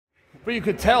But you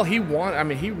could tell he wanted, I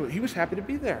mean, he was happy to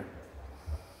be there.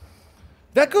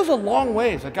 That goes a long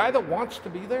ways. A guy that wants to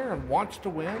be there and wants to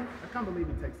win. I can't believe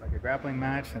he takes like a grappling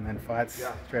match and then fights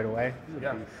straight away.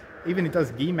 Yeah. Even he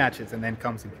does gi matches and then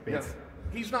comes and competes.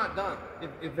 Yeah. He's not done.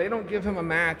 If they don't give him a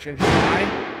match in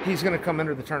July, he's going to come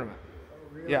into the tournament. Oh,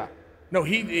 really? Yeah. No,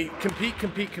 he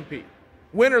compete.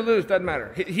 Win or lose, doesn't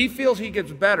matter. He feels he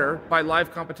gets better by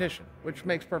live competition, which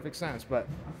makes perfect sense. But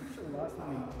I'm pretty sure the last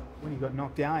time when he got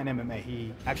knocked out in MMA,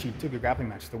 he actually took a grappling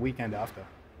match the weekend after.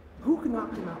 who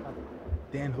knocked him out?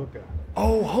 Dan Hooker.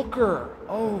 Oh, Hooker.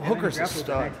 Oh, And Hooker's a then he grappled the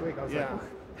stud. next week. I was Yeah.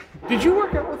 like, Did you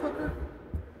work out with Hooker?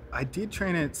 I did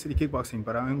train at City Kickboxing,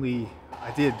 but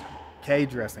I did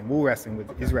cage wrestling, wall wrestling with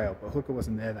Israel, but Hooker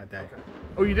wasn't there that day.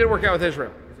 Oh, you did work out with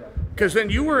Israel? Because then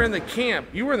you were in the camp.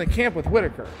 You were in the camp with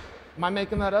Whitaker. Am I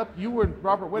making that up? You were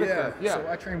Robert Whitaker. Yeah. So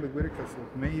I trained with Whitaker for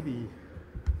maybe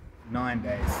 9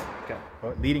 days. Okay.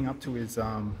 But leading up to his,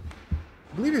 I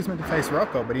believe he was meant to face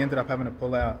Rocco, but he ended up having to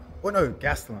pull out. Oh no,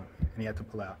 Gastelum, and he had to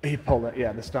pull out. He pulled it.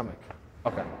 Yeah, the stomach.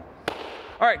 Okay.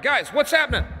 All right, guys, what's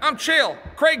happening? I'm Chael,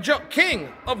 King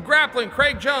of Grappling,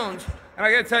 Craig Jones. And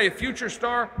I got to tell you, future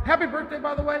star. Happy birthday,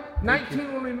 by the way.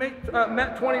 19 when we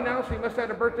met, 20 now, so you must have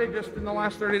had a birthday just in the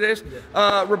last 30 days.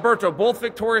 Roberto, both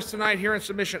victorious tonight here in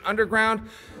Submission Underground.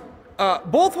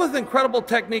 Both with incredible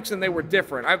techniques, and they were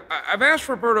different. I've asked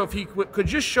Roberto if he could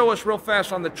just show us real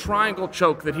fast on the triangle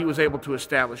choke that he was able to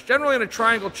establish. Generally in a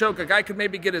triangle choke, a guy could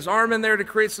maybe get his arm in there to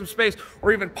create some space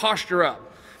or even posture up.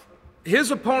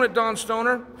 His opponent, Don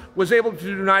Stoner, was able to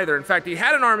do neither. In fact, he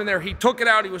had an arm in there, he took it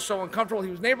out, he was so uncomfortable, he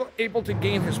was able to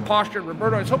gain his posture.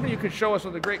 Roberto, I was hoping you could show us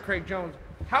with the great Craig Jones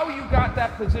how you got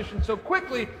that position so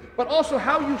quickly, but also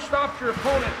how you stopped your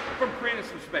opponent from creating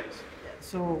some space.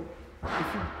 So,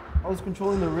 I was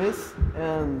controlling the wrist,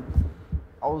 and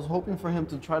I was hoping for him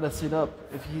to try to sit up.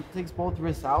 If he takes both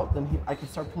wrists out, then I can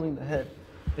start pulling the head.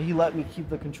 But he let me keep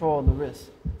the control on the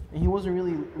wrist. And he wasn't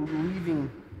really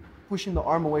pushing the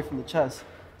arm away from the chest.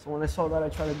 So when I saw that, I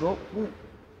tried to go. Boom.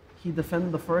 He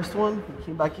defended the first one, he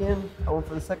came back in. I went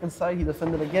for the second side, he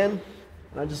defended again.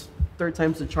 And I just, third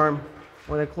time's the charm.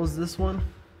 When I closed this one,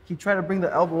 he tried to bring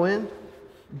the elbow in,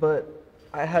 but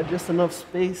I had just enough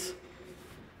space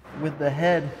with the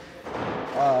head.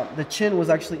 The chin was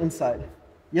actually inside.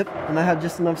 Yep, and I had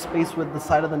just enough space with the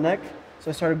side of the neck, so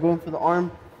I started going for the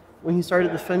arm. When he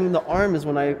started defending the arm is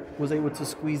when I was able to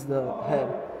squeeze the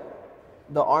head.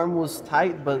 The arm was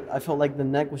tight, but I felt like the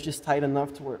neck was just tight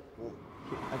enough to where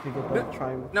I could get that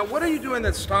triangle. Now, what are you doing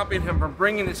that's stopping him from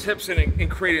bringing his hips in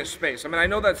and creating space? I mean, I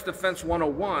know that's defense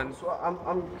 101. So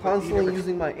I'm constantly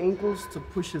using my ankles to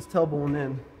push his tailbone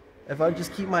in. If I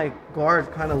just keep my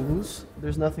guard kind of loose,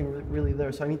 there's nothing really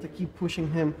there. So I need to keep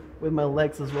pushing him with my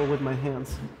legs as well with my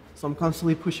hands. So I'm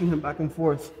constantly pushing him back and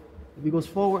forth. If he goes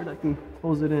forward, I can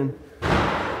close it in. So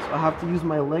I have to use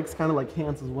my legs kind of like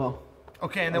hands as well.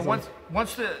 Okay, and then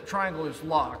once the triangle is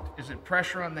locked, is it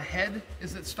pressure on the head?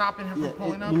 Is it stopping him from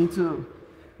pulling up? You need to,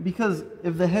 because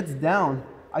if the head's down,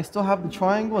 I still have the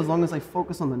triangle as long as I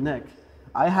focus on the neck.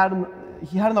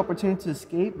 He had an opportunity to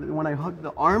escape, but when I hugged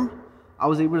the arm, I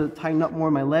was able to tighten up more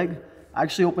my leg. I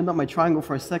actually opened up my triangle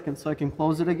for a second so I can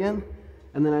close it again.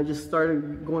 And then I just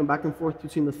started going back and forth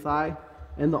between the thigh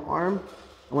and the arm.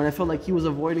 And when I felt like he was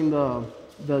avoiding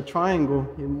the triangle,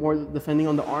 more defending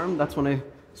on the arm, that's when I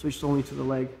switched only to the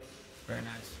leg. Very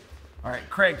nice. All right,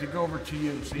 Craig, to go over to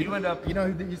you. So you end up... You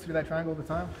know who used to do that triangle all the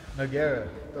time? Nogueira,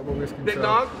 double wrist control. Big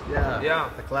Nog? Yeah. Yeah.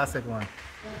 The classic one.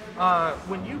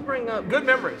 When you bring up... Good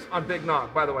memories on Big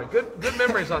Nog, by the way. Good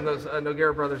memories on those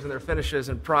Nogueira brothers and their finishes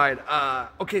and pride.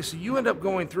 Okay, so you end up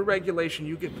going through regulation.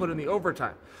 You get put in the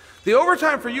overtime. The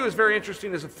overtime for you is very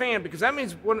interesting as a fan because that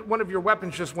means one of your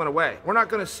weapons just went away. We're not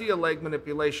going to see a leg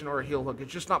manipulation or a heel hook.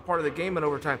 It's just not part of the game in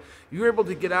overtime. You were able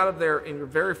to get out of there in your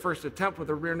very first attempt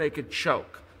with a rear naked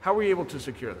choke. How were you able to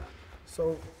secure that?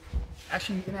 So,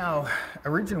 actually, in our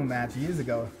original match years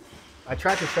ago, I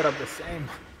tried to set up the same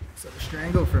sort of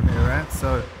strangle from here, right?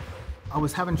 So, I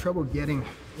was having trouble getting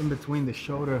in between the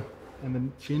shoulder and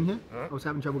the chin here. I was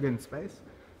having trouble getting space.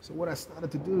 So, what I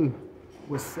started to do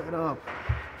was set up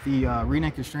the rear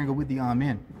naked strangle with the arm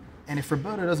in. And if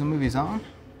Roberto doesn't move his arm,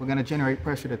 we're going to generate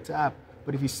pressure to tap.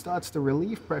 But if he starts to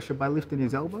relieve pressure by lifting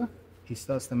his elbow, he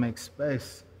starts to make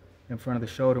space in front of the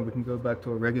shoulder. We can go back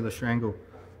to a regular strangle.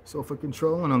 So for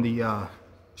controlling on the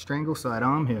strangle side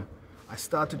arm here, I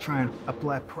start to try and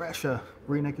apply pressure,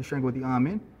 rear naked strangle with the arm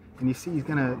in. And you see he's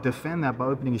going to defend that by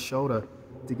opening his shoulder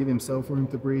to give himself room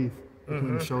to breathe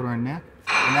between the shoulder and neck.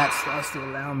 And that starts to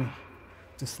allow me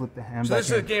to slip the hand back in. So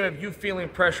this is a game of you feeling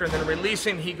pressure and then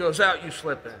releasing, he goes out, you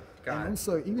slip in. Got it. And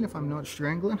also, even if I'm not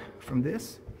strangling from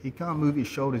this, he can't move his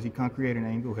shoulders, he can't create an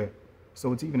angle here.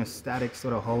 So it's even a static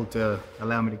sort of hold to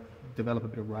allow me to develop a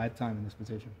bit of ride time in this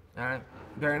position. All right,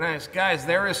 very nice. Guys,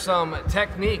 there is some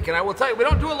technique, and I will tell you, we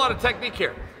don't do a lot of technique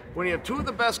here. When you have two of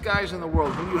the best guys in the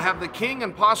world, when you have the king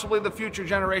and possibly the future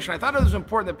generation, I thought it was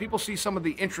important that people see some of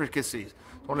the intricacies.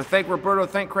 I want to thank Roberto,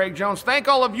 thank Craig Jones, thank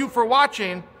all of you for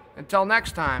watching. Until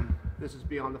next time, this is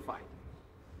Beyond the Fight.